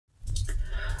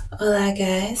Hola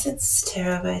guys, it's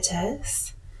Tarot by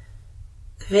Tess.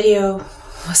 The video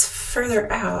was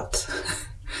further out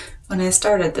when I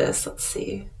started this. Let's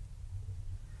see.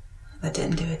 That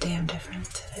didn't do a damn difference,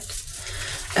 did it?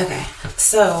 Okay,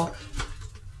 so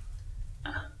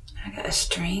I got a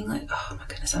string. Like, oh my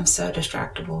goodness, I'm so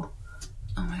distractible.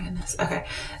 Oh my goodness. Okay,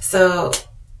 so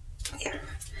yeah.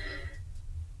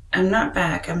 I'm not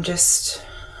back, I'm just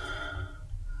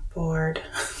bored.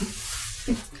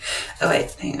 Oh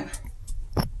wait, hang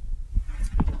on.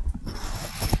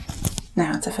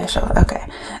 Now it's official. Okay,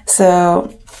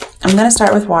 so I'm going to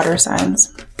start with water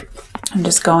signs. I'm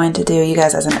just going to do you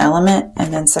guys as an element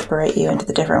and then separate you into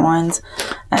the different ones.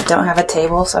 I don't have a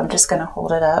table, so I'm just going to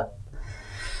hold it up.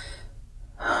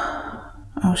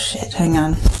 Oh shit, hang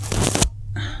on.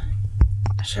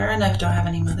 Sure enough, don't have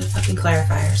any motherfucking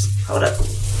clarifiers. Hold up.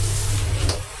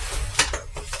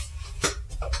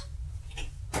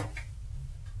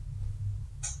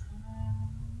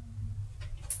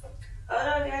 Hold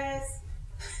on, guys.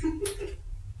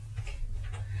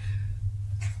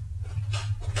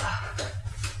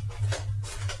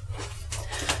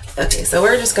 Okay, so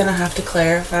we're just gonna have to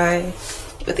clarify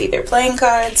with either playing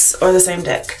cards or the same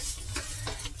deck.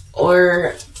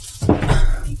 Or,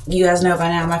 you guys know by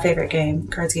now my favorite game,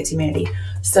 Cards Against Humanity.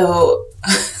 So,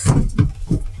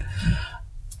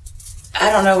 I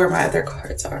don't know where my other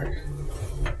cards are.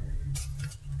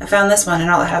 I found this one and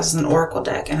all it has is an oracle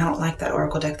deck, and I don't like that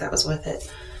oracle deck that was with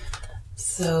it.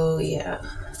 So, yeah.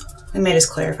 We may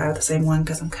just clarify with the same one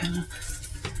because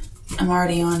I'm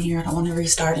already on here. I don't want to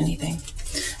restart anything.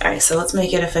 Alright, so let's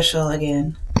make it official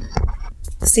again.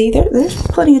 See, there's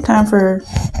plenty of time for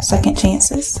second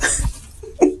chances.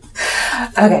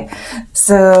 Okay,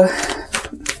 so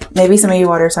maybe some of you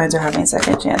water signs are having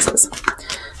second chances.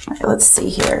 Alright, let's see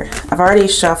here. I've already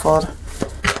shuffled.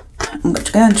 I'm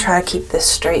going to try to keep this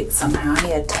straight somehow. I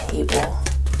need a table.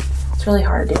 It's really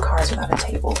hard to do cards without a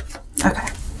table. Okay,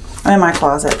 I'm in my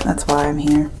closet. That's why I'm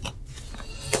here.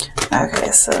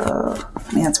 Okay, so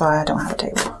that's why I don't have a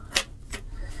table.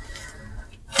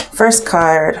 First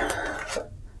card.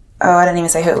 Oh, I didn't even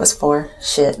say who it was for.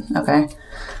 Shit. Okay.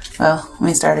 Well, let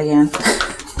me start again.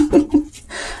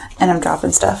 And I'm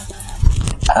dropping stuff.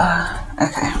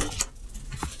 Okay.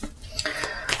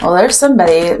 Well, there's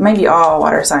somebody, maybe all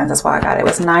water signs, that's why I got it. It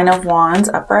was 9 of Wands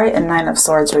upright and 9 of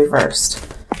Swords reversed.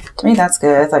 To me, that's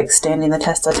good. It's like standing the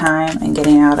test of time and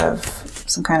getting out of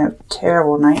some kind of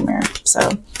terrible nightmare. So,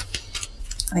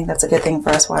 I think that's a good thing for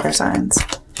us water signs.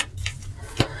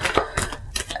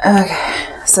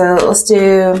 Okay, so let's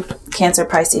do Cancer,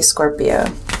 Pisces, Scorpio.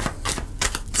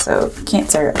 So,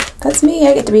 Cancer, that's me.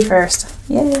 I get to be first.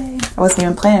 Yay. I wasn't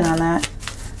even planning on that.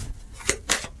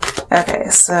 Okay,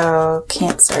 so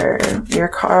Cancer, your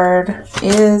card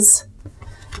is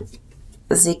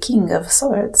the King of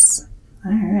Swords.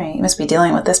 All right, you must be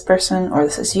dealing with this person, or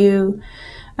this is you.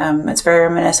 It's very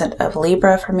reminiscent of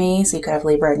Libra for me, so you could have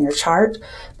Libra in your chart,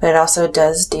 but it also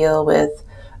does deal with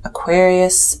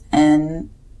Aquarius, and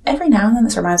every now and then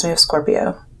this reminds me of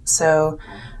Scorpio. So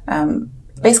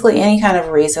basically any kind of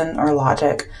reason or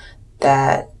logic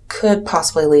that could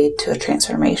possibly lead to a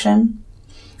transformation.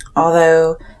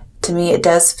 Although to me it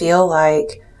does feel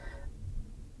like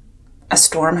a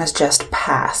storm has just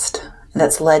passed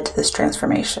that's led to this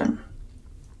transformation.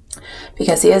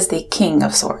 Because he is the King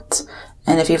of Swords.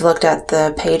 And if you've looked at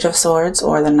the Page of Swords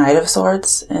or the Knight of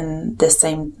Swords in this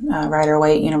same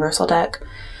Rider-Waite Universal deck,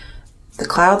 the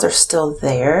clouds are still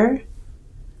there.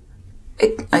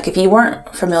 Like if you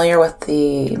weren't familiar with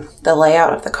the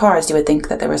layout of the cards, you would think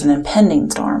that there was an impending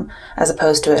storm as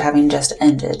opposed to it having just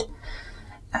ended.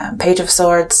 Page of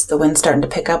Swords, the wind's starting to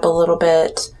pick up a little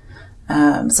bit.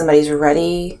 Somebody's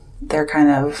ready. They're kind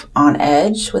of on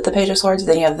edge with the Page of Swords.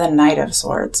 Then you have the Knight of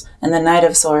Swords. And the Knight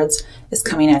of Swords is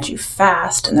coming at you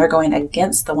fast, and they're going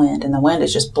against the wind, and the wind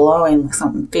is just blowing like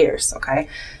something fierce, okay?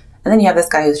 And then you have this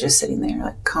guy who's just sitting there,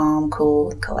 like calm,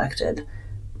 cool, collected,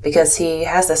 because he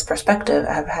has this perspective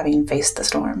of having faced the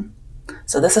storm.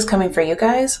 So this is coming for you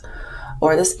guys,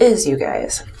 or this is you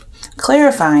guys.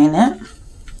 Clarifying it.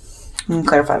 I'm going to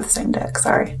clarify the same deck,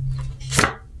 sorry.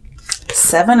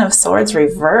 7 of Swords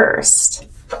reversed.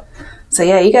 So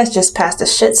yeah, you guys just passed a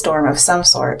shitstorm of some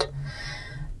sort.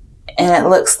 And it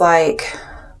looks like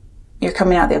you're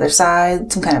coming out the other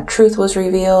side. Some kind of truth was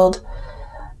revealed.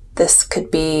 This could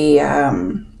be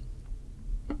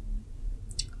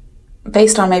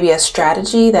based on maybe a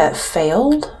strategy that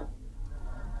failed.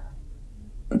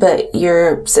 But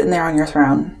you're sitting there on your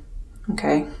throne.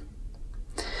 Okay.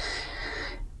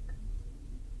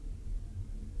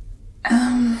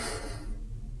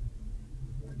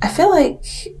 I feel like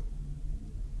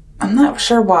I'm not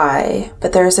sure why,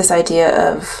 but there's this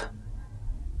idea of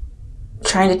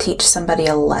trying to teach somebody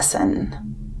a lesson.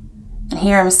 And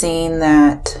here I'm seeing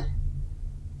that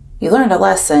you learned a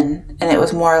lesson, and it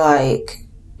was more like,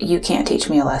 you can't teach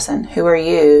me a lesson. Who are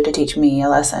you to teach me a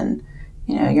lesson?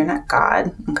 You know, you're not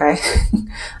God, okay?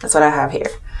 That's what I have here.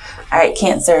 All right,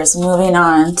 Cancers, moving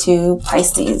on to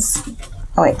Pisces.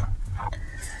 Oh, wait.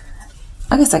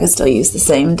 I guess I could still use the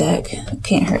same deck.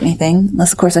 Can't hurt anything.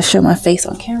 Unless, of course, I show my face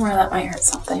on camera. That might hurt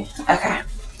something. Okay.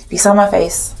 If you saw my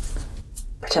face,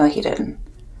 pretend like you didn't.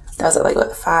 That was at like,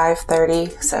 what,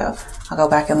 5:30? So I'll go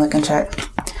back and look and check.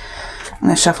 I'm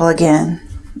going to shuffle again.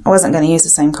 I wasn't going to use the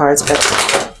same cards, but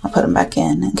I'll put them back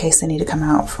in case they need to come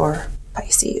out for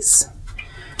Pisces.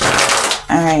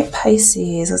 All right,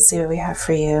 Pisces. Let's see what we have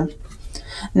for you.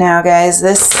 Now, guys,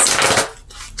 this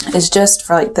is just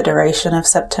for like the duration of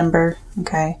September,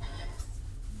 okay?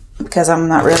 Because I'm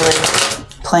not really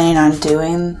planning on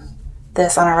doing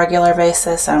this on a regular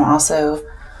basis. I'm also,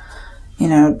 you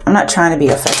know, I'm not trying to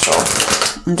be official.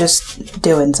 I'm just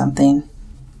doing something.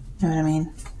 You know what I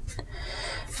mean?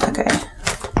 Okay.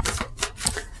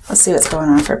 Let's see what's going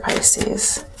on for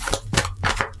Pisces.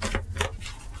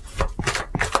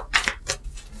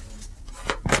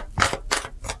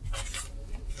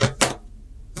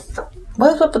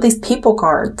 What's up with these people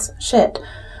cards? Shit.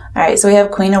 All right, so we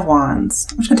have Queen of Wands.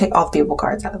 I'm just going to take all the people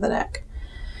cards out of the deck.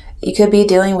 You could be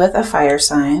dealing with a fire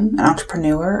sign, an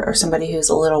entrepreneur, or somebody who's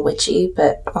a little witchy,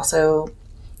 but also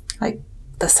like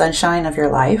the sunshine of your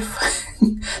life.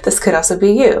 This could also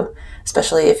be you,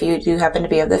 especially if you do happen to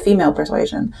be of the female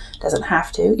persuasion. Doesn't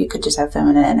have to. You could just have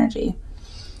feminine energy.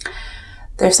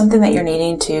 There's something that you're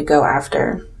needing to go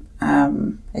after.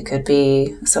 It could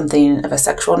be something of a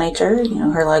sexual nature. You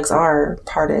know, her legs are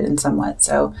parted and somewhat.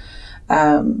 So,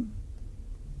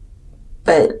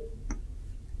 but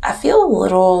I feel a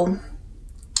little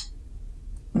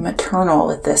maternal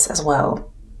with this as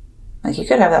well. Like you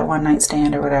could have that one night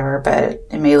stand or whatever, but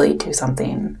it may lead to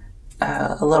something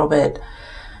a little bit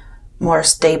more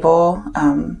stable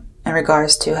in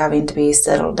regards to having to be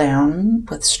settled down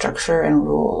with structure and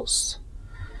rules.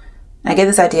 I get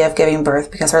this idea of giving birth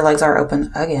because her legs are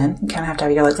open again. You kind of have to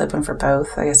have your legs open for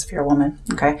both, I guess, if you're a woman.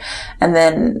 Okay. And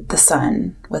then the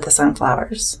sun with the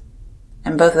sunflowers.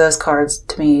 And both of those cards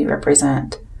to me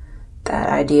represent that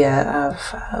idea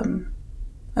of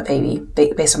a baby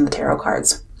based on the tarot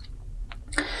cards.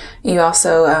 You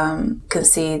also can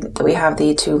see that we have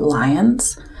the two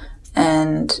lions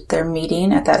and they're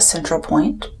meeting at that central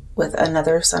point with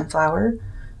another sunflower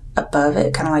above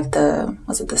it, kind of like the,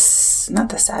 was it this, not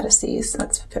the Sadducees,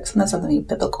 that's something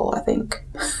biblical, I think.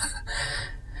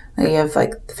 You have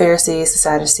like the Pharisees, the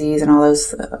Sadducees, and all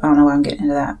those, I don't know why I'm getting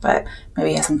into that, but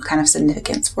maybe it has some kind of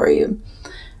significance for you.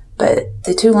 But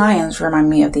the two lions remind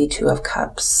me of the Two of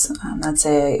Cups. That's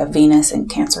a Venus and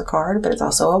Cancer card, but it's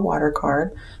also a water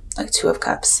card, like Two of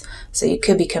Cups. So you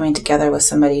could be coming together with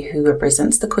somebody who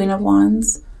represents the Queen of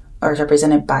Wands, or is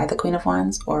represented by the Queen of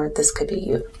Wands, or this could be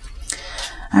you.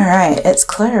 All right, it's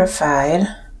clarified.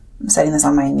 I'm setting this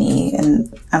on my knee,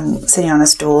 and I'm sitting on a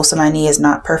stool, so my knee is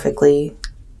not perfectly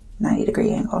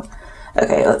 90-degree angle.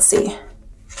 Okay, let's see.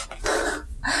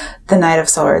 The Knight of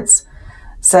Swords.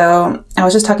 So I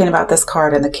was just talking about this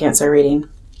card in the Cancer reading.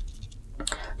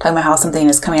 Talking about how something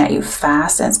is coming at you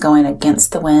fast and it's going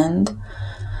against the wind.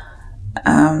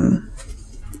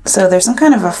 So there's some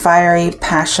kind of a fiery,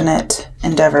 passionate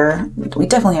endeavor. We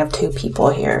definitely have two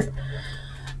people here.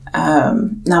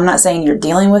 Now, I'm not saying you're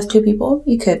dealing with two people.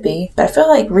 You could be. But I feel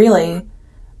like really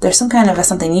there's some kind of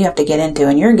something you have to get into,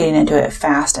 and you're getting into it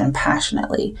fast and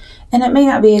passionately. And it may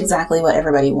not be exactly what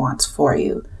everybody wants for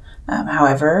you.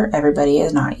 However, everybody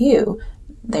is not you.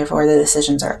 Therefore, the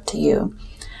decisions are up to you.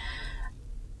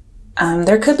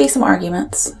 There could be some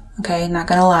arguments. Okay, not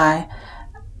going to lie.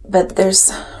 But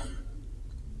there's,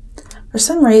 for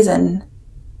some reason,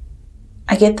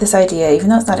 I get this idea, even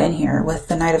though it's not in here, with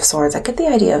the Knight of Swords, I get the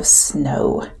idea of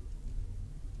snow.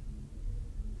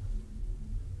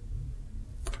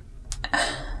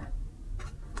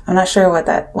 I'm not sure what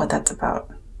that's about.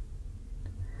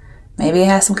 Maybe it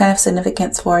has some kind of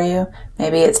significance for you.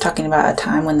 Maybe it's talking about a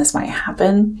time when this might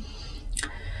happen.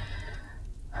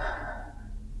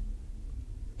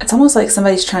 It's almost like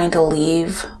somebody's trying to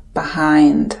leave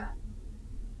behind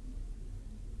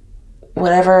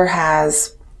whatever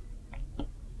has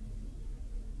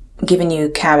given you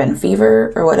cabin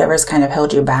fever or whatever's kind of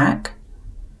held you back.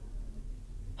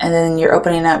 And then you're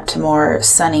opening up to more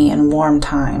sunny and warm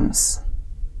times.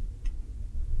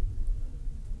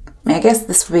 I mean, I guess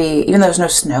this would be, even though there's no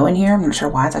snow in here, I'm not sure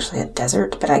why, it's actually a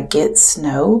desert, but I get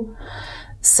snow.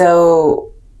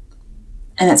 So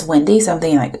and it's windy,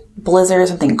 something like blizzard,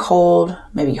 something cold,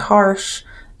 maybe harsh,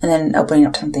 and then opening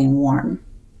up to something warm.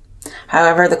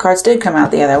 However, the cards did come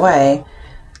out the other way.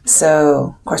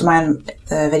 So, of course,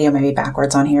 the video may be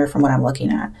backwards on here from what I'm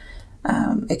looking at.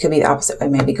 It could be the opposite way,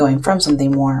 maybe going from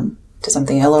something warm to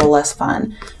something a little less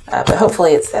fun. But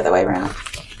hopefully it's the other way around.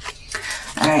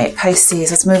 All right,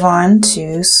 Pisces, let's move on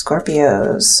to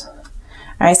Scorpios. All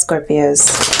right,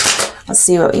 Scorpios, let's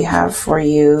see what we have for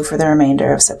you for the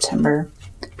remainder of September.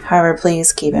 However,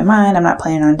 please keep in mind, I'm not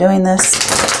planning on doing this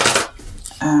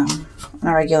on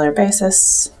a regular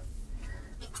basis.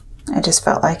 I just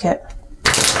felt like it.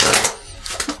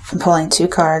 I'm pulling 2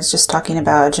 cards, just talking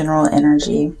about general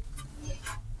energy.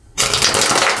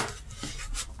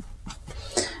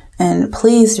 And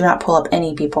please do not pull up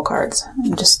any people cards.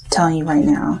 I'm just telling you right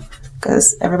now,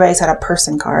 because everybody's had a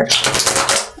person card.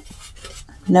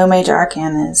 No major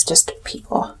arcana, is just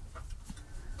people.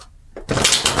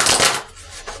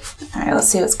 All right, let's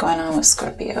see what's going on with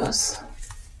Scorpios.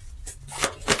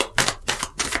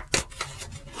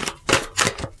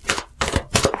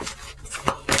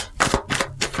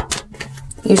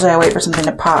 Usually I wait for something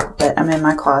to pop, but I'm in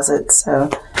my closet, so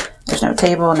there's no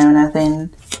table, no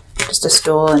nothing. Just a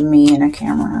stool and me and a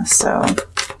camera, so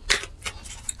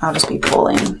I'll just be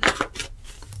pulling.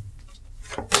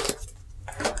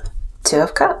 2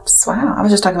 of Cups. Wow, I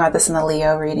was just talking about this in the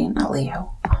Leo reading. Not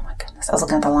Leo. Oh my goodness. I was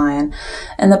looking at the Lion.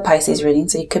 And the Pisces reading,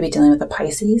 so you could be dealing with a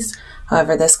Pisces.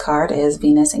 However, this card is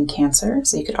Venus in Cancer,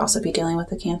 so you could also be dealing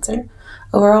with a Cancer.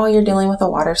 Overall, you're dealing with a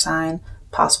water sign,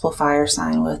 possible fire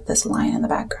sign with this Lion in the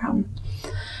background.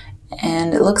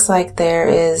 And it looks like there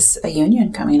is a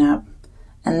union coming up.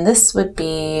 And this would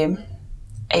be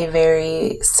a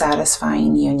very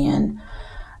satisfying union,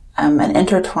 an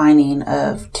intertwining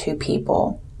of 2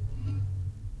 people.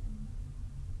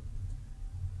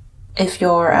 If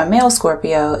you're a male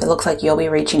Scorpio, it looks like you'll be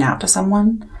reaching out to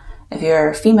someone. If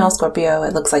you're a female Scorpio,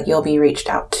 it looks like you'll be reached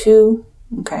out to,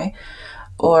 okay?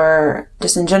 Or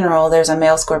just in general, there's a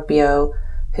male Scorpio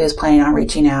who's planning on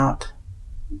reaching out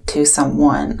to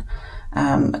someone.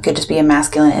 It could just be a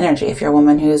masculine energy. If you're a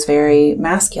woman who's very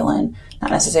masculine, not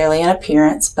necessarily in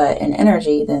appearance, but in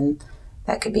energy, then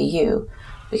that could be you,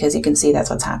 because you can see that's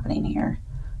what's happening here.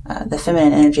 The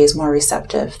feminine energy is more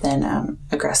receptive than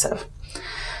aggressive.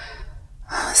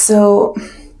 So,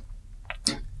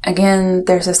 again,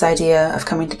 there's this idea of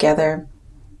coming together.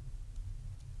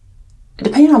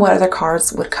 Depending on what other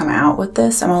cards would come out with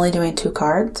this, I'm only doing 2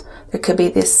 cards. There could be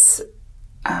this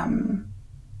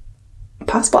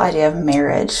possible idea of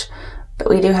marriage, but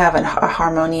we do have a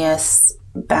harmonious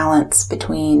balance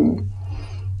between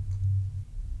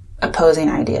opposing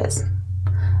ideas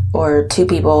or 2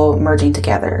 people merging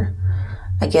together.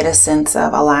 I get a sense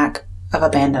of a lack of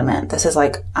abandonment. This is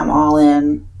like, I'm all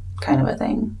in kind of a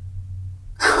thing.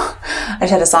 I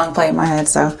just had a song play in my head,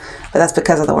 but that's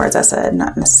because of the words I said,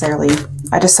 not necessarily.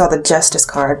 I just saw the Justice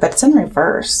card, but it's in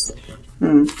reverse.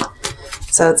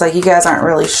 So it's like you guys aren't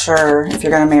really sure if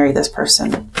you're going to marry this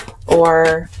person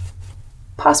or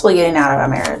possibly getting out of a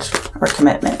marriage or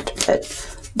commitment.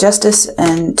 But Justice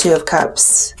and 2 of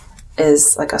Cups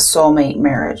is like a soulmate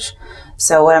marriage.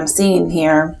 So what I'm seeing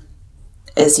here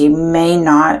is you may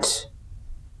not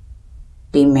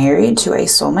be married to a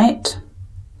soulmate,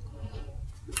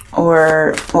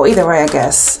 or, well, either way, I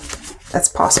guess that's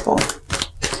possible.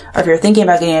 Or if you're thinking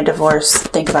about getting a divorce,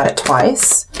 think about it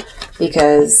twice,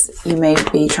 because you may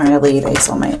be trying to leave a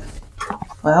soulmate.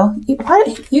 Well, you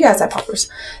guys have poppers.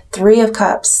 3 of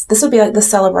Cups. This would be like the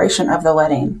celebration of the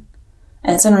wedding,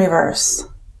 and it's in reverse.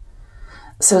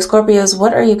 So Scorpios,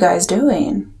 what are you guys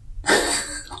doing?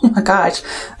 Oh my gosh,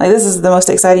 like this is the most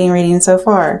exciting reading so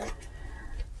far.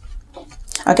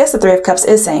 I guess the 3 of Cups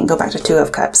is saying go back to 2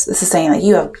 of Cups. This is saying that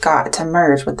you have got to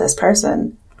merge with this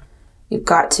person. You've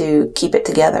got to keep it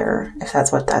together, if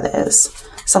that's what that is.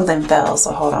 Something fell,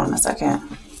 so hold on a second.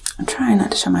 I'm trying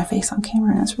not to show my face on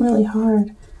camera, and it's really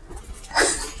hard.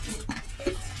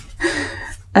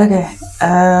 Okay,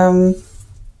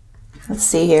 let's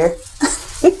see here.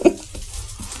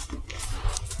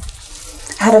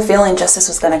 I had a feeling Justice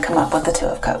was going to come up with the 2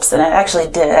 of Cups, and it actually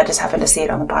did. I just happened to see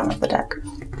it on the bottom of the deck.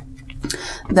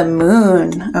 The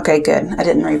Moon. Okay, good. I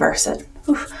didn't reverse it.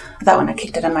 Oof. I thought when I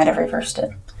kicked it, I might have reversed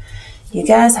it. You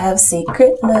guys have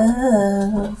secret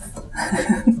love.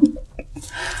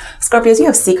 Scorpios, you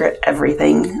have secret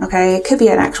everything, okay? It could be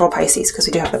an actual Pisces, because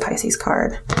we do have the Pisces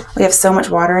card. We have so much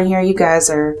water in here. You guys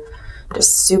are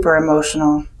just super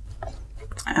emotional.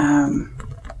 I'm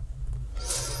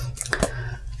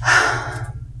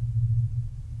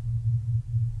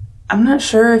not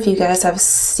sure if you guys have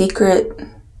secret...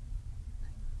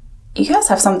 You guys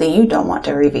have something you don't want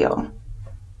to reveal.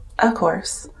 Of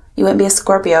course. You wouldn't be a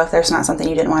Scorpio if there's not something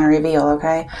you didn't want to reveal,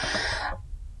 okay?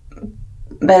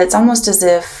 But it's almost as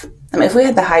if, I mean, if we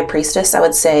had the High Priestess, I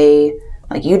would say,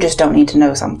 like, you just don't need to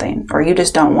know something, or you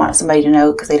just don't want somebody to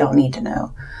know because they don't need to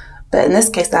know. But in this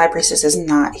case, the High Priestess is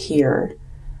not here.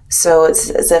 So it's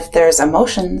as if there's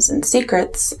emotions and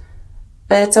secrets,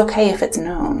 but it's okay if it's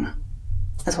known,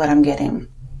 is what I'm getting.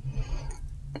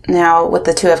 Now, with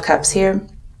the Two of Cups here,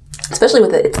 especially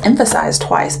with it, it's emphasized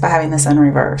twice by having this in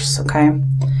reverse, okay?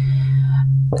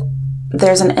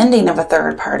 There's an ending of a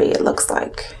third party, it looks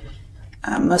like.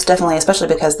 Most definitely, especially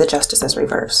because the Justice is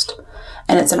reversed.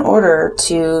 And it's in order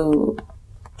to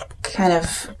kind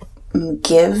of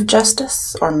give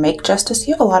justice or make justice.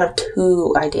 You have a lot of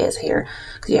two ideas here.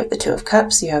 Because you have the Two of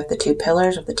Cups, you have the two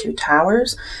pillars of the two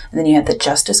towers, and then you have the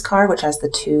Justice card, which has the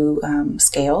two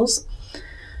scales.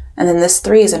 And then this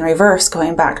 3 is in reverse,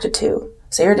 going back to 2.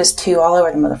 So you're just 2 all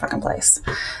over the motherfucking place.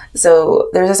 So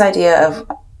there's this idea of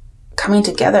coming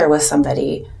together with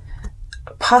somebody,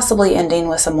 possibly ending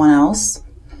with someone else.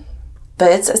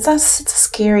 But it's a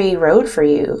scary road for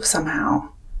you somehow.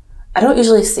 I don't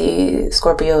usually see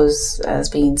Scorpios as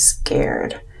being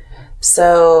scared.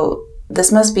 So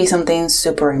this must be something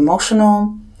super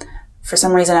emotional. For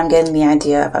some reason, I'm getting the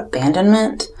idea of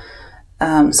abandonment.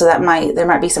 So there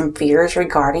might be some fears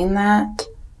regarding that.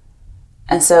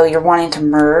 And so you're wanting to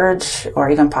merge or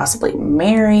even possibly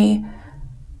marry.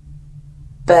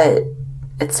 But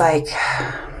it's like,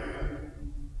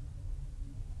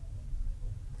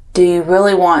 do you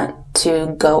really want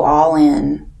to go all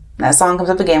in? That song comes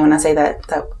up again when I say that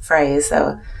phrase.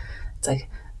 So it's like,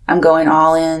 I'm going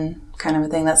all in kind of a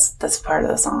thing. That's part of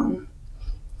the song.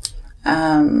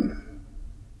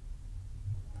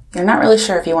 You're not really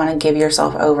sure if you want to give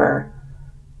yourself over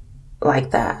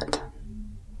like that,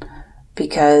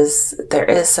 because there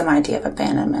is some idea of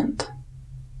abandonment.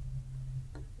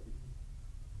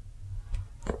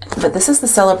 But this is the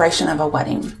celebration of a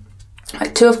wedding.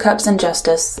 Like Two of Cups and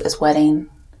Justice is wedding,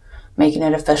 making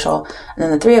it official. And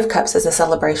then the Three of Cups is a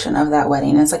celebration of that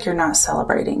wedding. It's like you're not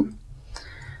celebrating.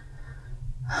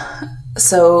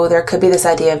 So there could be this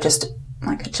idea of just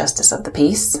like a justice of the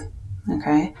peace.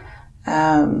 Okay.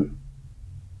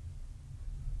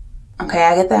 Okay,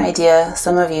 I get the idea.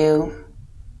 Some of you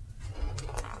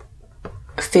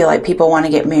feel like people want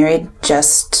to get married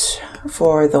just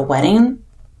for the wedding.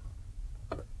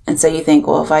 And so you think,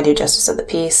 well, if I do justice of the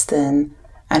peace, then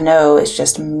I know it's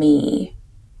just me.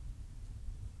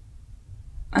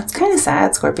 That's kind of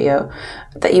sad, Scorpio,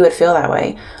 that you would feel that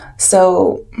way.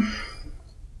 So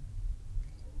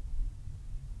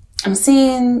I'm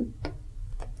seeing,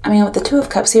 I mean, with the Two of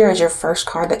Cups here as your first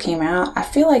card that came out, I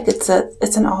feel like it's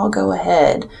an all go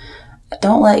ahead.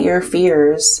 Don't let your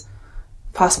fears,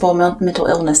 possible mental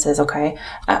illnesses, okay,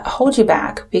 hold you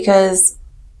back, because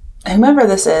whomever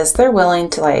this is, they're willing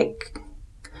to, like,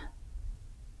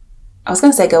 I was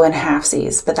going to say go in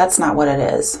halfsies, but that's not what it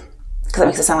is, because it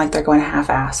makes it sound like they're going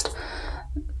half-assed.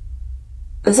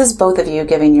 This is both of you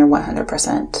giving your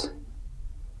 100%.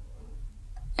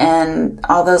 And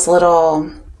all those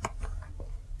little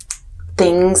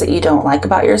things that you don't like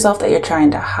about yourself that you're trying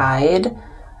to hide,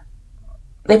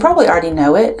 they probably already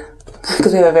know it,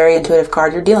 because we have a very intuitive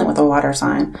card. You're dealing with a water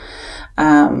sign,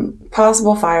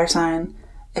 possible fire sign.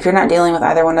 If you're not dealing with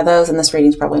either one of those, then this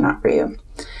reading's probably not for you.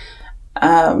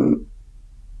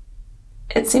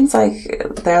 It seems like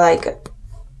they're like,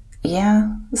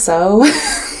 yeah, so.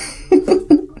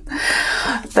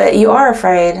 But you are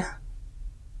afraid.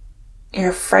 You're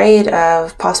afraid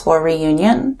of possible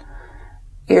reunion.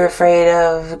 You're afraid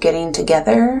of getting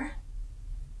together.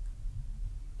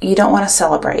 You don't want to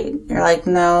celebrate. You're like,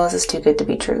 no, this is too good to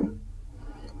be true.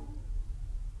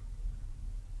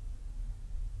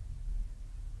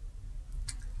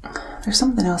 There's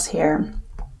something else here.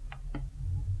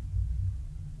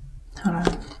 Hold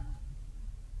on.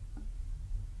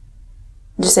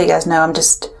 Just so you guys know, I'm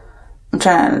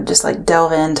trying to just like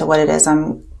delve into what it is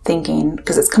I'm thinking,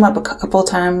 because it's come up a couple of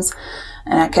times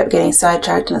and I kept getting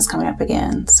sidetracked and it's coming up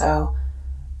again. So,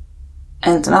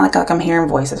 and it's not like I'm hearing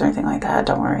voices or anything like that.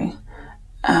 Don't worry.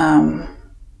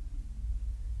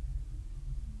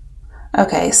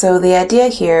 Okay, so the idea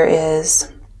here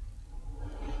is,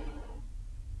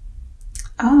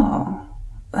 oh,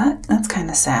 that's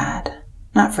kind of sad.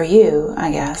 Not for you,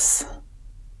 I guess.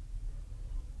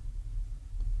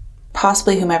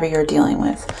 Possibly whomever you're dealing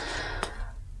with.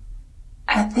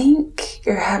 I think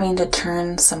you're having to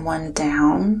turn someone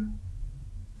down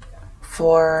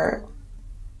for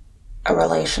a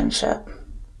relationship.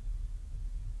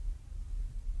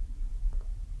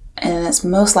 And it's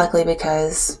most likely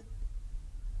because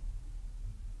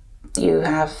you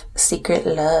have secret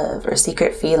love or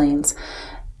secret feelings.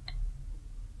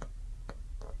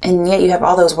 And yet you have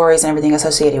all those worries and everything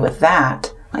associated with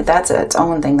that. Like that's its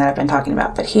own thing that I've been talking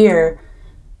about. But here,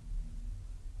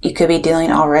 you could be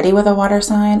dealing already with a water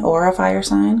sign or a fire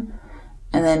sign,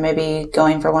 and then maybe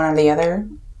going for one or the other.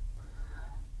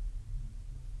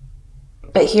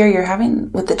 But here you're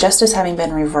having, with the Justice having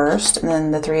been reversed, and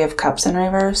then the Three of Cups in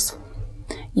reverse,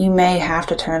 you may have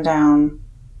to turn down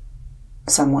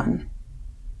someone,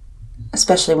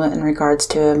 especially when in regards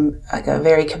to a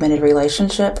very committed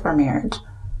relationship or marriage.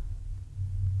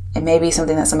 It may be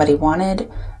something that somebody wanted,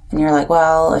 and you're like,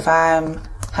 well, if I'm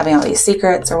having all these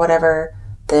secrets or whatever,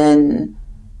 then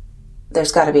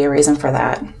there's got to be a reason for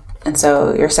that. And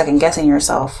so you're second guessing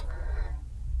yourself.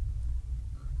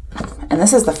 And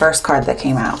this is the first card that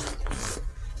came out.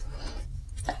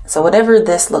 So whatever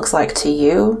this looks like to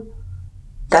you,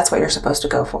 that's what you're supposed to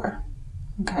go for.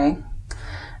 Okay?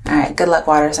 All right, good luck,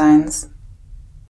 water signs.